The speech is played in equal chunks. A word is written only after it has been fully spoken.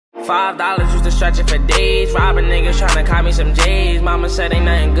$5 used to stretch it for days. Robbing niggas trying to cop me some J's. Mama said ain't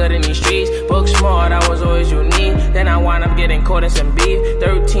nothing good in these streets. Book smart, I was always unique. Then I wound up getting caught in some beef.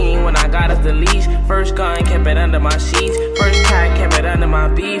 13 when I got us the lease. First gun, kept it under my sheets. First pack, kept it under my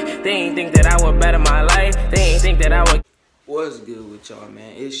beef. They ain't think that I would better my life. They ain't think that I would. What's good with y'all,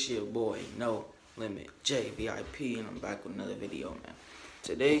 man? It's your boy, No Limit J VIP, and I'm back with another video, man.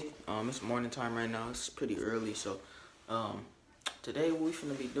 Today, it's morning time right now. It's pretty early, so today what we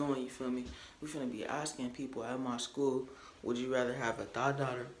finna be doing, you feel me? We finna be asking people at my school, would you rather have a thought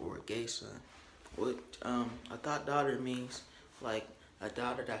daughter or a gay son? What a thought daughter means, like a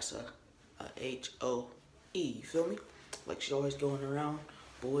daughter that's a H-O-E, you feel me? Like she always going around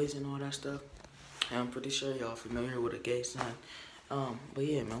boys and all that stuff. And I'm pretty sure y'all familiar with a gay son. But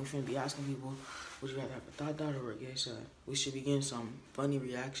yeah, man, we finna be asking people, would you rather have a thought daughter or a gay son? We should be getting some funny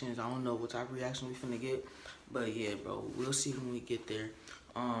reactions. I don't know what type of reaction we finna get, but yeah, bro, we'll see when we get there.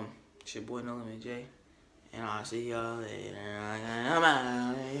 It's your boy No Limit J, and I'll see y'all later. I'm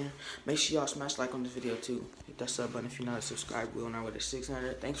out of here. Make sure y'all smash like on this video too. Hit that sub button if you're not a subscriber. We're on our way to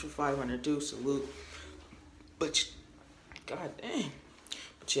 600. Thanks for 500 too. Salute. But god dang.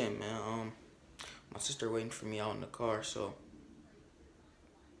 But yeah, man. My sister waiting for me out in the car, so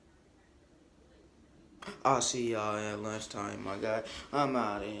I'll see y'all at lunchtime, my guy. I'm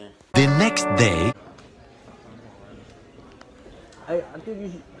out of here. The next day. I think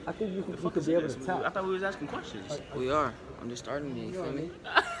you could be able to tell. I thought we was asking questions. We are. I'm just starting it, you feel me?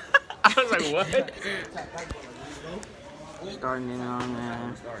 I was like, what? Starting it on,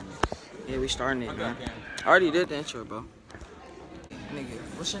 man. Yeah, we starting it, man. I already did the intro, bro. Nigga,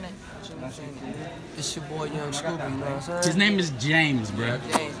 what's your name? It's your boy Young Scooby, you know what I'm saying? His name is James, bro.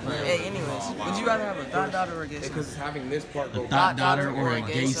 James, bro. Hey, anyways, would you rather have a thought daughter or a gay son? Because having this part go A thought daughter or a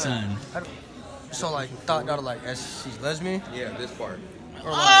gay son. So like thought daughter, like as she's lesbian? yeah, this part.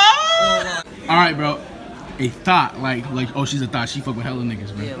 Or like All right, bro. A thought, like oh, she's a thought. She fuck with hella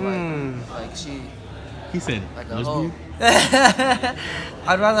niggas, bro. Yeah, like she, He said, like a lesbian? hoe.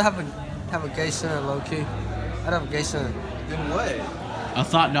 I'd rather have a gay son, low key. I'd have a gay son. Then what? A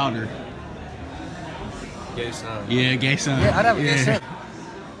thought daughter. Gay son. Yeah, gay son. Yeah, I'd have a gay son.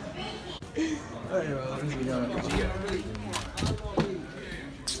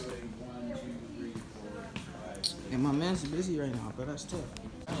 Yeah, my man's busy right now, but that's tough.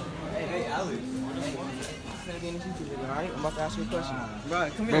 Hey, Alex. I'm finna be in this YouTube video, alright? I'm about to ask you a question. Bro,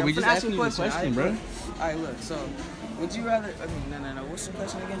 come here. Bro, we I'm just finna ask asked you you a the question, alright? bro. Alright, look, so, would you rather, no, what's the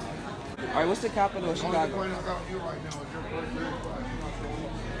question again? Alright, what's the capital of Chicago?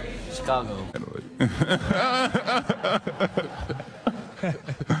 Chicago.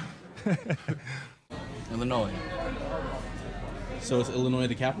 Illinois. So it's Illinois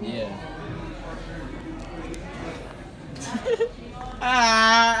the capital? Yeah.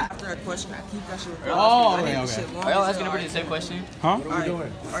 After a question, I keep that shit recorded. Oh, I okay, hate okay. this shit long Are y'all as asking hell. everybody the same question? Huh? What are we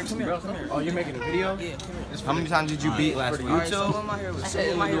doing? Alright, come here. Oh, you're making a video? Yeah, come here. How many times did you beat last week? Alright, so who am I here with? Who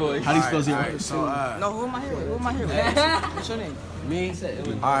am I here with? How do you spell zero? Alright, so, No, who am I here with? Who am I here with? What's your name? me?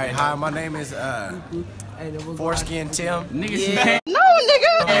 Alright, hi, my name is, Foreskin Tim. Niggas, Yeah.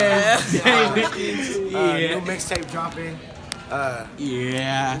 you New mixtape dropping,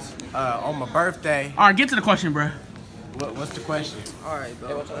 yeah. on my birthday. All right, get to the question, bro. What's the question? Alright,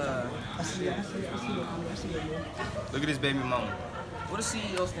 bro. Look at this baby mama. What does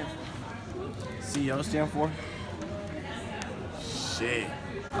CEO stand for? CEO stand for? Shit.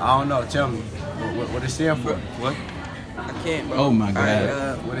 I don't know, tell me. What it stand for? What? I can't, bro. Oh my god.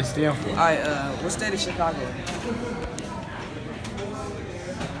 Alright, What it stand for? what state is Chicago in?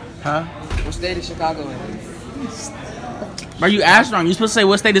 Huh? What state is Chicago in? Bro, you asked wrong. You supposed to say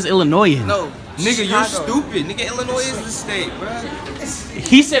what state is Illinois in? No. Nigga, you're Chicago. stupid. Nigga, Illinois is the state, bro.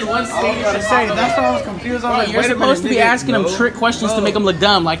 He said one state. That's why I was confused. Bro, you're supposed to be asking him trick questions to make him look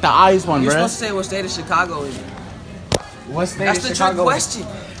dumb, like the eyes one, You're bro. supposed to say what state is Chicago in. What state That's is the trick Chicago? question.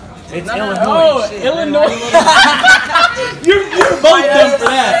 It's No, no, no. Illinois. Oh, shit, Illinois. You're both dumb for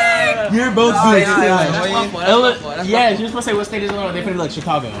that. You're both good. That's my fault. Yes, you're supposed to say what state is Illinois. They put it like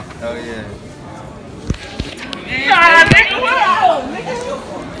Chicago. Oh, yeah. Nah, nigga, wow.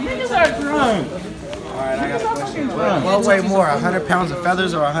 Niggas are drunk. Alright, I got a question. Drunk. What weigh more, 100 pounds of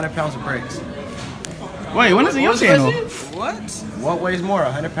feathers or 100 pounds of bricks? Wait, when is it your channel? What? What weighs more,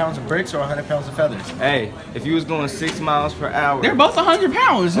 100 pounds of bricks or 100 pounds of feathers? Hey, if you was going 6 miles per hour, They're both 100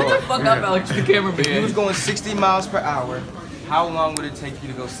 pounds, nigga. Fuck up, Alex, the camera if you was man. going 60 miles per hour, how long would it take you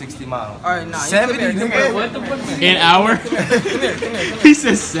to go 60 miles? Alright, nah. 70, come here, nigga. What the fuck? An hour? He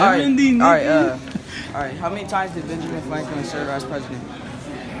said 70, nigga. Alright, how many times did Benjamin Franklin serve as president?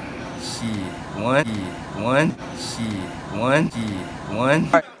 Shit, one.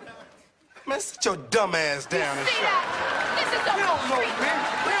 Alright. sit your dumb ass down and shut up. This is the real street.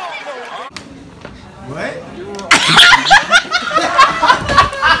 What?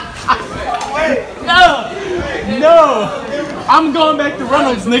 No! I'm going back to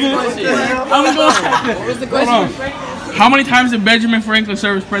Reynolds, nigga. I'm going back to... What was the question? How many times did Benjamin Franklin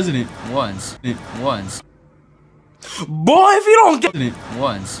serve as president? Once. Once. Boy, if you don't get it.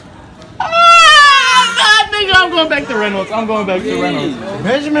 Once. Nigga, I'm going back to Reynolds. I'm going back to Reynolds.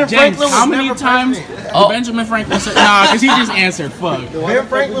 Benjamin James, Franklin was how many never times president. did Benjamin Franklin serve? Nah, because he just answered. Fuck. Ben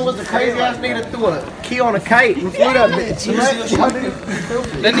Franklin was the crazy ass nigga that threw a key on a kite and flew that bitch.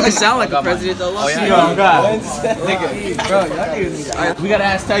 That nigga sound like a president though. Oh, God. We gotta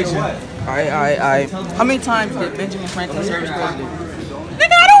ask Tyson. Alright. How many times did Benjamin Franklin serve as president?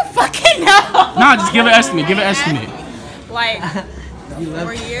 Nigga, I don't fucking know. Nah, just give an estimate. Give an estimate. Like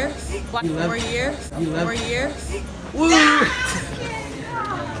 4 years. 4 years. 4 years.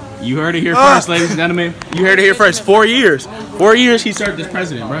 You heard it here first, ladies and gentlemen. You heard it here first. 4 years. 4 years he served as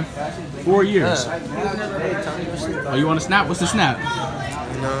president, bro. 4 years. Oh, you want to snap? What's the snap?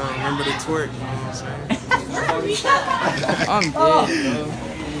 No, remember the twerk. I'm dead, bro.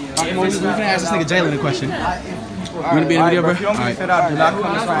 We're gonna ask this nigga Jalen a question. You wanna be in the video, bro? Alright. Do not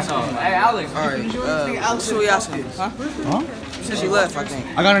come to France. Hey, Alex. Alright. What should we ask him? Huh? Since you left, I think.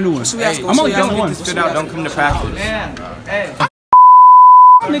 I got a new one. I'm only done one. Spit out, don't come to practice.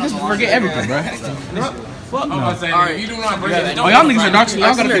 Niggas forget everything, bro. Alright. You do not bring it. Oh, y'all niggas are dark, so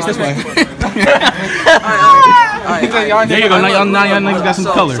y'all gotta face this way. Alright. There you go. Now y'all niggas got some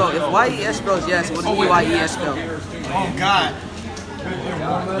color. So if YES spells yes, what does YES spell? Oh God.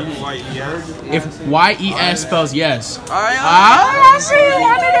 If YES spells yes. Alright. I see it,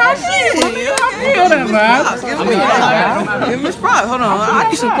 my nigga. I feel that, man. Give him his pride. Hold on. I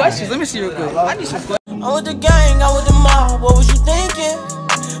need some questions. Let me see real quick. I need some questions. I'm with the gang, I'm with the mob. What was you thinking?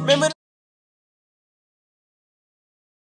 Remember